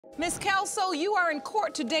Ms. Kelso, you are in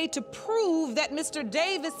court today to prove that Mr.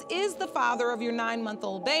 Davis is the father of your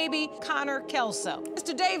 9-month-old baby, Connor Kelso.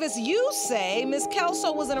 Mr. Davis, you say Ms.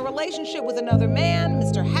 Kelso was in a relationship with another man,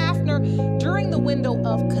 Mr. Hafner, during the window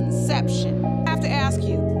of conception. I have to ask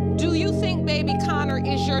you, do you think baby Connor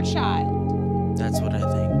is your child? That's what I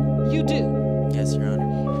think. You do? Yes, Your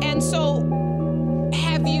Honor. And so,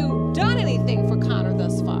 have you done anything for Connor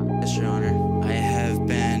thus far? Yes, Your Honor. I have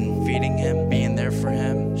been feeding him, being there for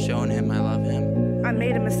him, showing him I love him. I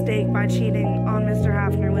made a mistake by cheating on Mr.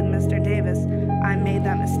 Hafner with Mr. Davis. I made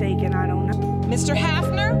that mistake and I don't know. Mr.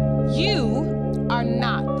 Hafner, you are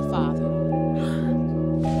not the father.